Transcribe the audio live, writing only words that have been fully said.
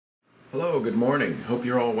Hello, good morning. Hope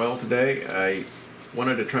you're all well today. I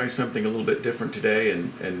wanted to try something a little bit different today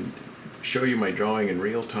and show you my drawing in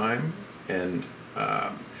real time. And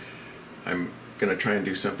I'm going to try and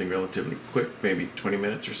do something relatively quick, maybe 20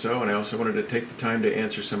 minutes or so. And I also wanted to take the time to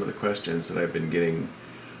answer some of the questions that I've been getting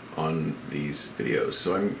on these videos.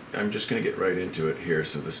 So I'm just going to get right into it here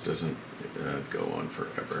so this doesn't go on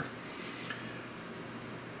forever.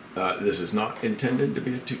 This is not intended to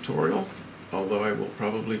be a tutorial, although I will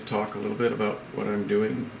probably talk a little bit about what I'm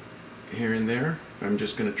doing here and there. I'm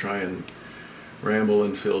just going to try and ramble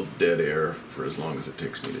and fill dead air for as long as it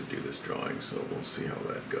takes me to do this drawing, so we'll see how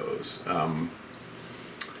that goes.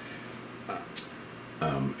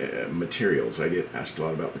 Materials. I get asked a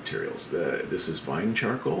lot about materials. This is vine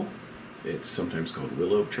charcoal. It's sometimes called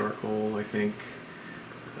willow charcoal, I think.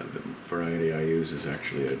 The variety I use is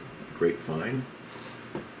actually a grapevine.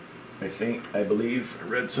 I believe I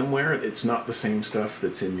read somewhere it's not the same stuff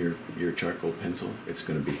that's in your charcoal pencil. It's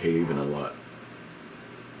going to behave in a lot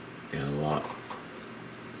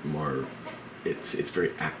more. It's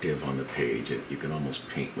very active on the page. You can almost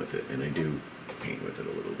paint with it, and I do paint with it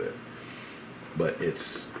a little bit. But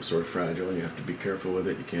it's sort of fragile. You have to be careful with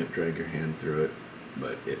it. You can't drag your hand through it.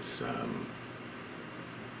 But it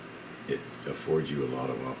affords you a lot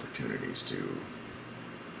of opportunities to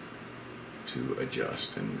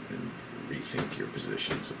adjust and rethink your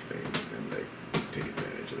positions of things, and I take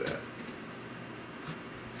advantage of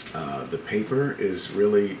that. The paper is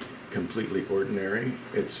really completely ordinary.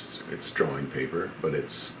 It's drawing paper, but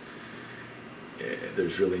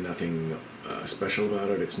there's really nothing special about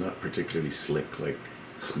it. It's not particularly slick like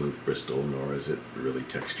smooth Bristol, nor is it really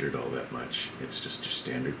textured all that much. It's just your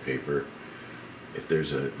standard paper. If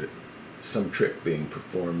there's some trick being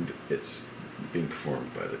performed, it's being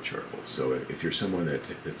performed by the charcoal. So if you're someone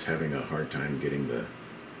that's having a hard time getting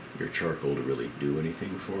your charcoal to really do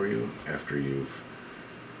anything for you after you've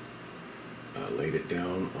laid it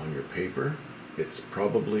down on your paper, it's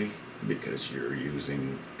probably because you're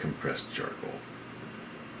using compressed charcoal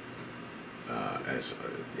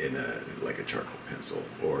like a charcoal pencil.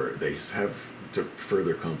 Or they have, to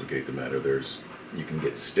further complicate the matter, you can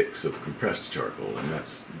get sticks of compressed charcoal, and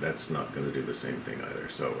that's not going to do the same thing either.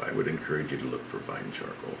 So I would encourage you to look for vine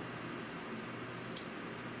charcoal.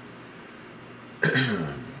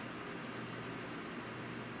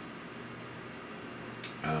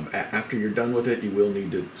 After you're done with it, you will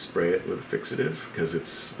need to spray it with a fixative, because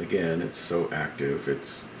it's so active.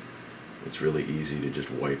 It's really easy to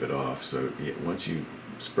just wipe it off. So once you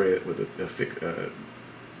spray it with a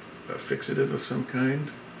fixative of some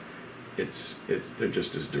kind, they're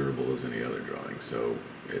just as durable as any other drawing. So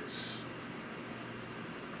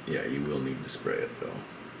you will need to spray it though.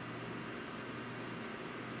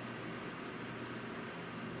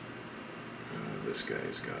 This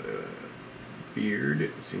guy's got a beard.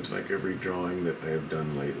 It seems like every drawing that I have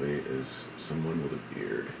done lately is someone with a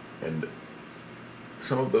beard, and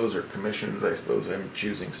some of those are commissions. I suppose I'm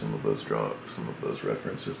choosing some of those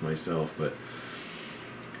references myself, but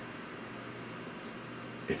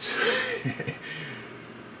it's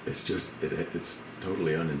it's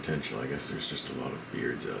totally unintentional. I guess there's just a lot of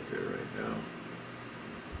beards out there right now.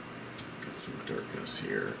 Got some darkness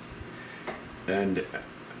here, and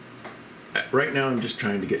right now I'm just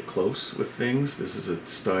trying to get close with things. This is a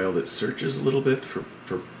style that searches a little bit for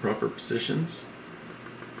proper positions.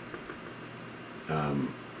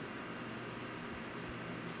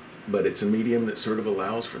 But it's a medium that sort of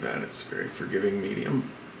allows for that. It's a very forgiving medium.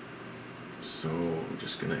 So I'm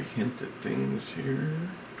just going to hint at things here.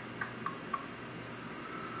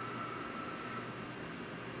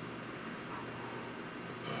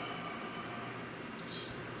 Let's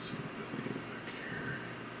see the name back here.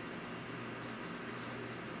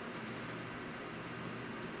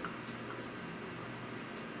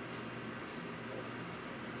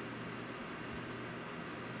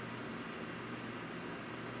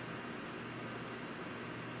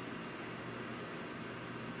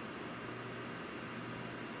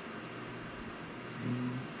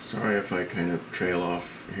 Sorry if I kind of trail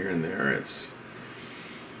off here and there. It's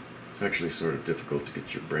actually sort of difficult to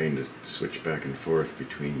get your brain to switch back and forth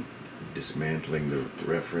between dismantling the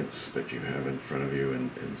reference that you have in front of you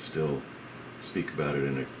and still speak about it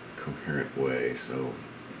in a coherent way. So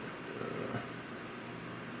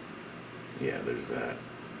yeah, there's that.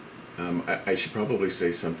 I should probably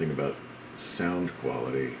say something about sound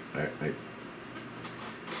quality.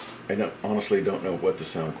 I honestly don't know what the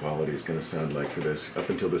sound quality is going to sound like for this. Up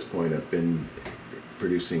until this point, I've been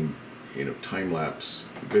producing, time-lapse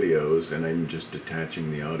videos, and I'm just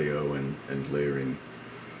detaching the audio and layering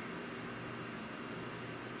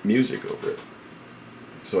music over it.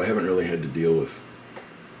 So I haven't really had to deal with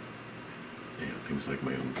things like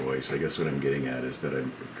my own voice. I guess what I'm getting at is that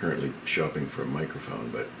I'm currently shopping for a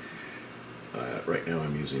microphone, but right now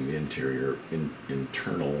I'm using the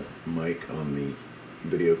internal mic on the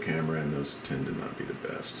video camera, and those tend to not be the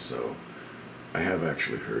best. So I have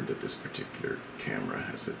actually heard that this particular camera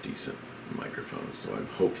has a decent microphone, so I'm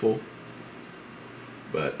hopeful.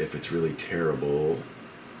 But if it's really terrible,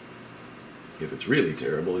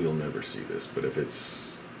 you'll never see this. But if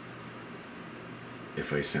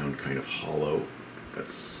I sound kind of hollow,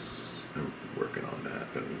 I'm working on that,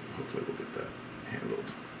 and hopefully we'll get that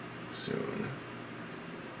handled soon.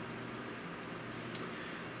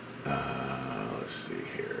 Let's see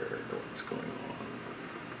here, what's going on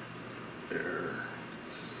there.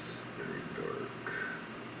 It's very dark.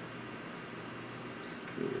 It's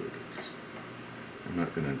good. I'm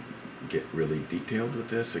not going to get really detailed with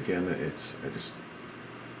this. Again, I'm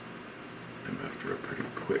after a pretty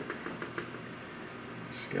quick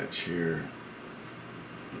sketch here.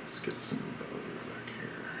 Let's get some value back here.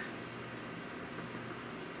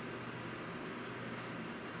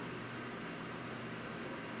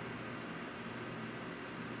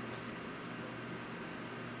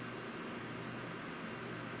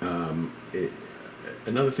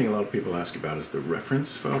 Another thing a lot of people ask about is the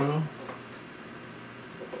reference photo.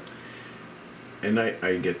 And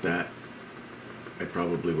I get that. I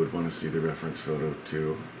probably would want to see the reference photo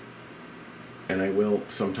too. And I will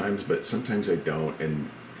sometimes, but sometimes I don't. And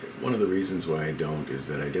one of the reasons why I don't is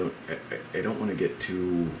that I don't want to get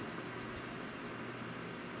too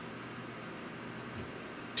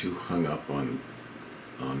hung up on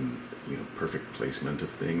perfect placement of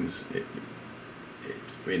things.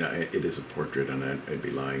 It is a portrait, and I'd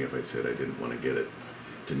be lying if I said I didn't want to get it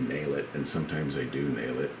to nail it. And sometimes I do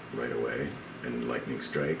nail it right away, and lightning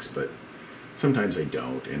strikes. But sometimes I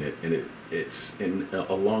don't, and it's in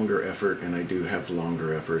a longer effort, and I do have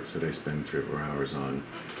longer efforts that I spend 3 or 4 hours on.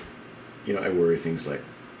 I worry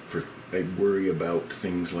about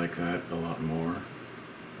things like that a lot more,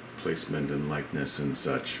 placement and likeness and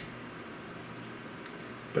such.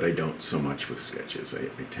 But I don't so much with sketches. I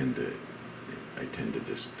tend to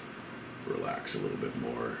just relax a little bit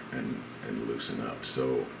more and loosen up.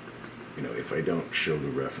 So, if I don't show the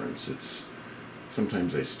reference,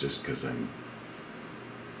 sometimes it's just because I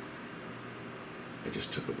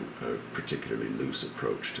just took a particularly loose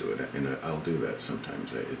approach to it, and I'll do that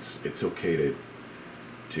sometimes. It's okay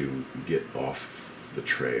to get off the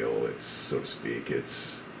trail, so to speak.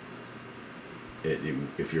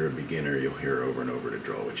 If you're a beginner, you'll hear over and over to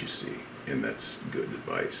draw what you see, and that's good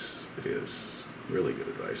advice. It is really good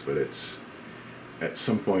advice, but at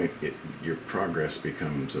some point your progress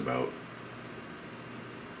becomes about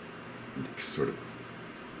sort of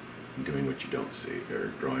doing what you don't see, or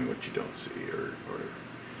drawing what you don't see, or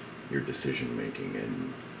your decision making,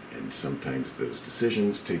 and sometimes those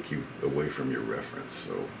decisions take you away from your reference.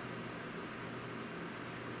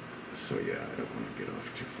 So yeah, I don't want to get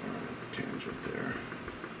off too far on a tangent there.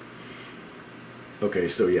 Okay,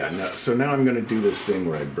 so yeah, now I'm going to do this thing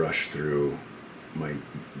where I brush through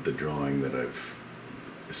the drawing that I've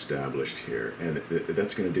established here, and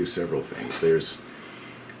that's going to do several things. There's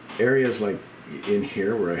areas like in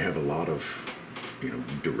here where I have a lot of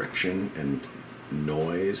direction and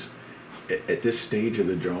noise. At this stage of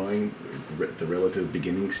the drawing, the relative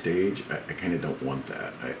beginning stage, I kind of don't want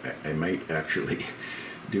that. I might actually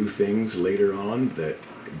do things later on that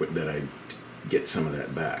I get some of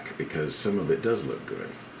that back, because some of it does look good,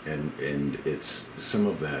 and it's some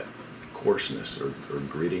of that coarseness or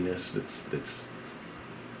grittiness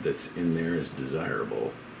that's in there is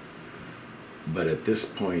desirable. But at this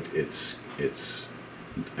point, it's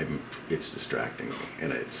distracting me,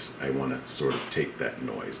 and I want to sort of take that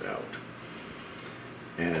noise out.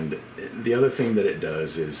 And the other thing that it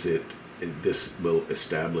does is this will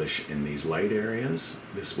establish in these light areas,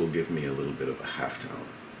 this will give me a little bit of a halftone.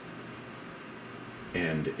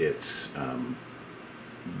 And it's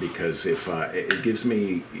because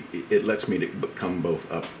it lets me to come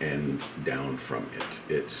both up and down from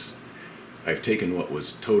it. I've taken what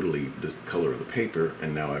was totally the color of the paper,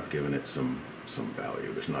 and now I've given it some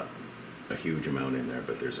value. There's not a huge amount in there,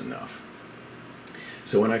 but there's enough.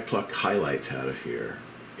 So when I pluck highlights out of here,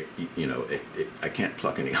 I can't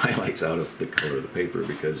pluck any highlights out of the color of the paper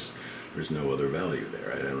because there's no other value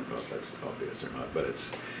there. I don't know if that's obvious or not,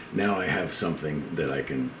 but now I have something that I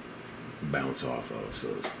can bounce off of,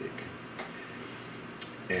 so to speak.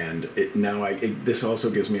 And this also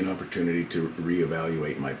gives me an opportunity to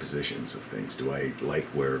reevaluate my positions of things. Do I like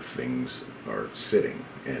where things are sitting?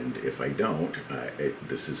 And if I don't,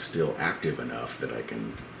 this is still active enough that I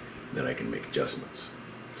can make adjustments.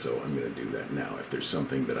 So I'm going to do that now. If there's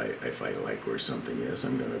something that if I like where something is,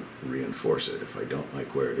 I'm going to reinforce it. If I don't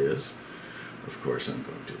like where it is, of course I'm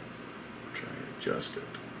going to try and adjust it.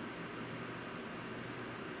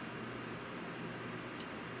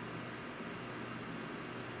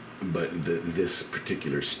 But this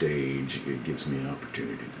particular stage, it gives me an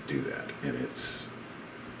opportunity to do that, and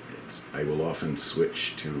I will often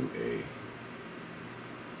switch to a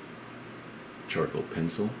charcoal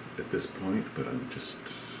pencil at this point, but I'm just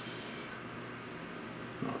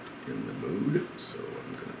not in the mood, so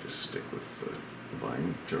I'm going to just stick with the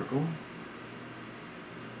vine charcoal.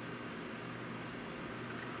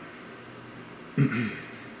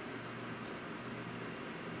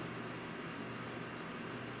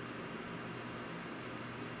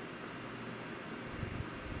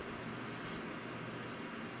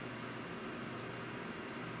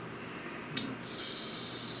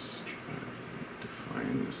 Let's try to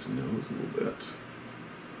define this nose a little bit.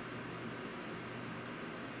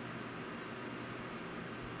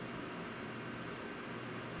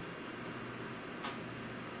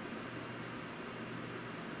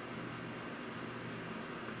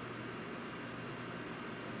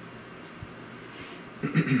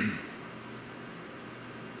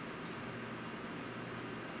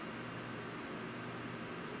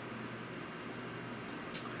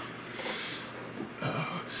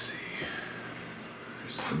 Let's see.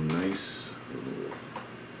 There's some nice little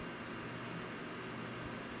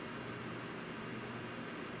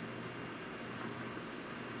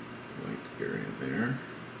white area there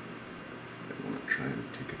that I want to try and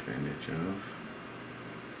take advantage of.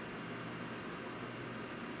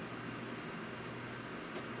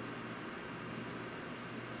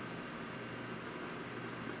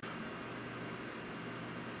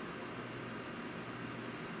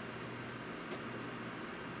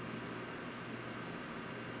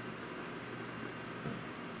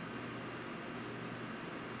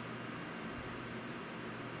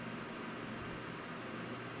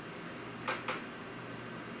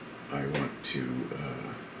 I want to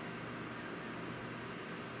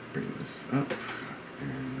bring this up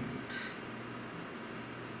and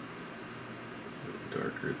a little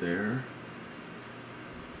darker there.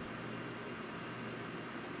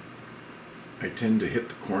 I tend to hit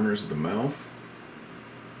the corners of the mouth,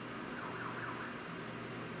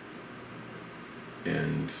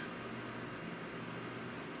 and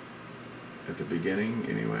at the beginning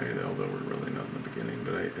anyway, although we're really not in the beginning,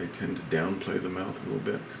 but I tend to downplay the mouth a little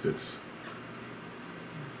bit because it's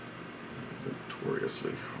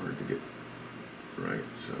notoriously hard to get right,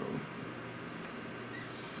 so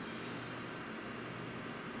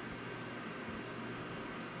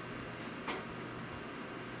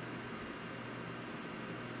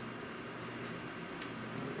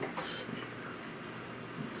let's see.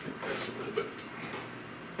 I think that's a little bit.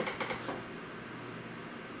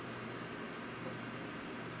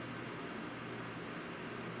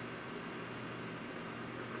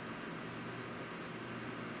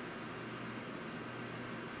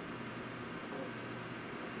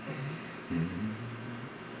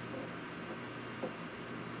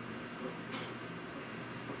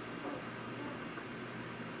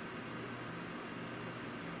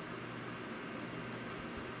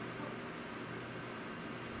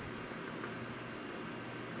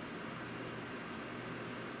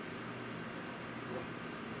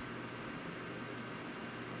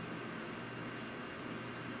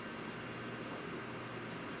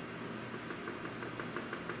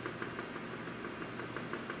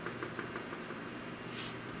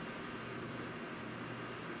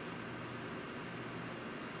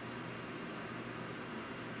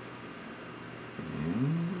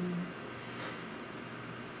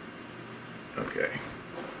 Okay,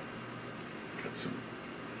 got some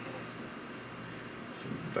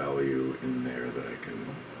value in there that I can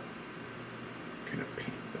kind of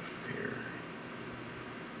paint with here.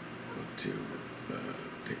 To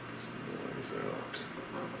take this noise out.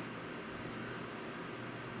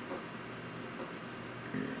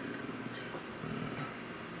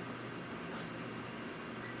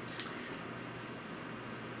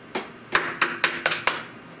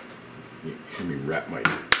 You hear me wrap my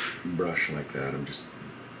brush like that. I'm just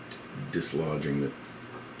dislodging the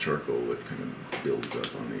charcoal that kind of builds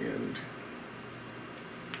up on the end,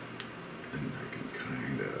 and I can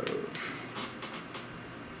kind of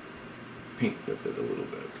paint with it a little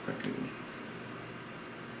bit. I can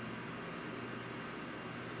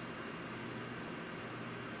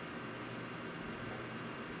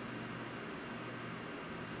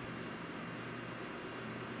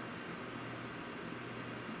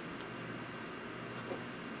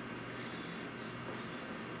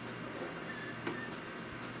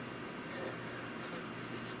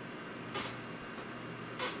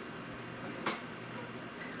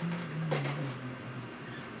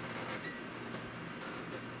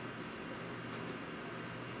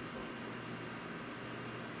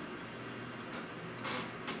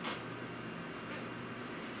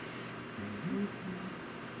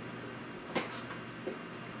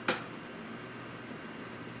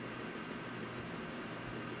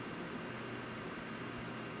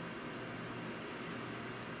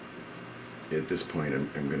at this point,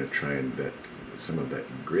 I'm going to try and that some of that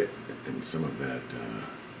grit and some of that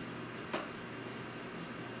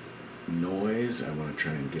noise. I want to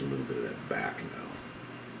try and get a little bit of that back now.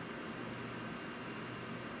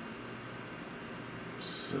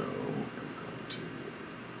 So I'm going to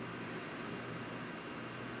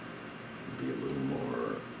be a little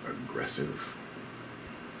more aggressive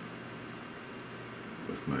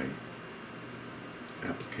with my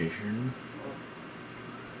application,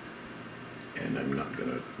 and I'm not going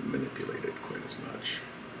to manipulate it quite as much.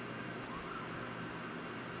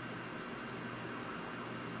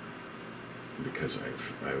 Because I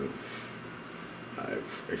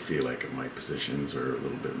feel like my positions are a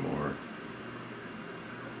little bit more.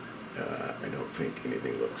 I don't think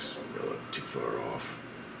anything looks too far off.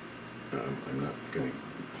 I'm not going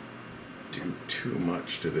to do too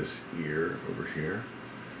much to this ear over here.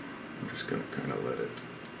 I'm just going to kind of let it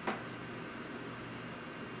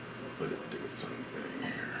do its own thing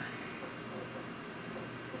here.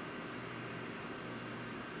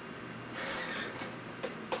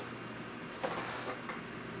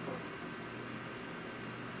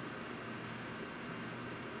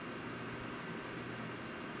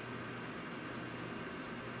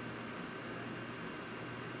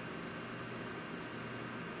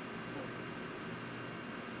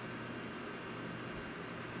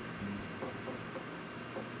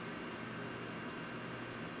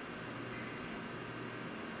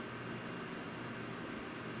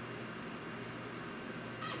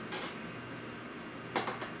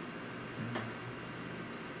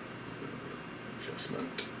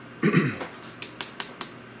 Adjustment.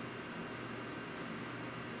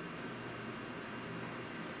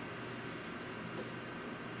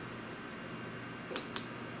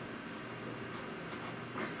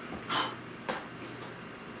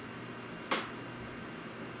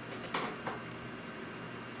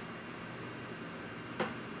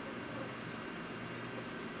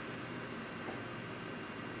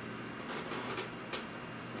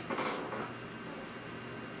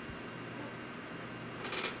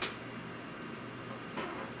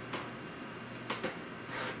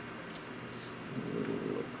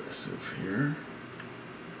 Here,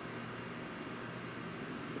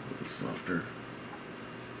 a little softer.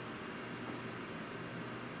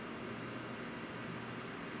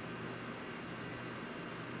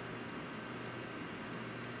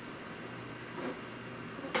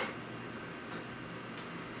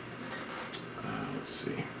 Let's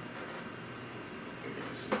see. Maybe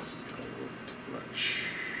this is a little too much.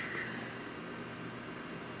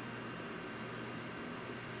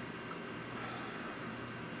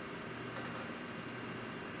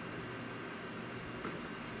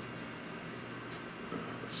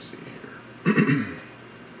 Let's see here. I'm going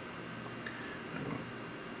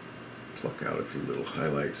to pluck out a few little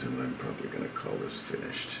highlights, and I'm probably going to call this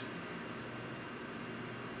finished.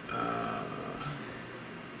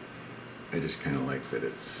 I just kind of like that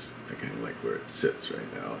I kind of like where it sits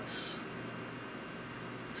right now. It's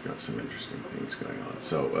got some interesting things going on.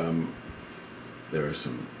 So there are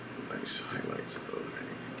some nice highlights though that I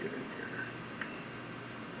need to get in here.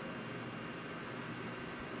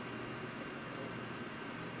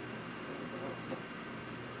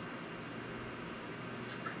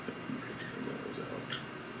 Let's bring the nose out.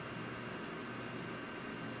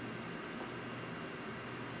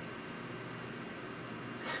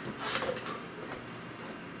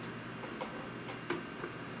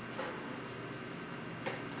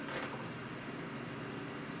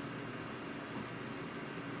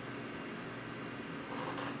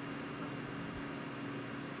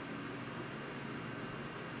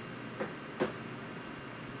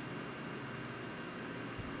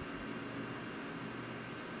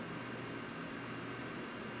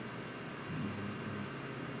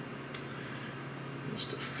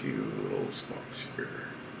 Just a few little spots here.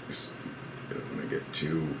 Just, I don't want to get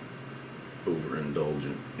too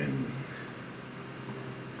overindulgent and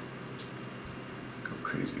go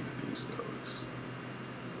crazy with these though.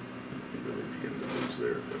 They really begin to lose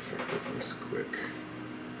their effectiveness quick.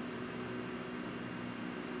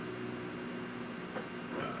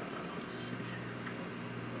 Let's see here.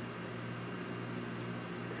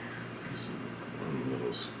 There's one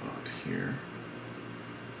little spot here.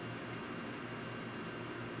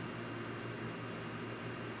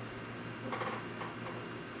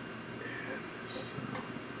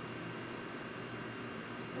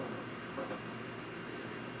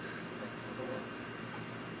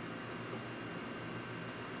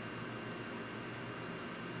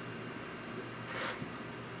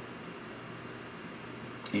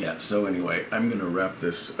 Yeah, so anyway, I'm going to wrap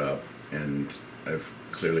this up, and I've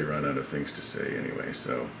clearly run out of things to say anyway,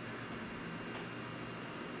 so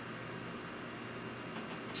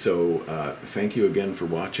So thank you again for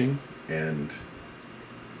watching, and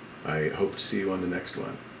I hope to see you on the next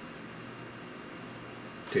one.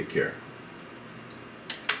 Take care.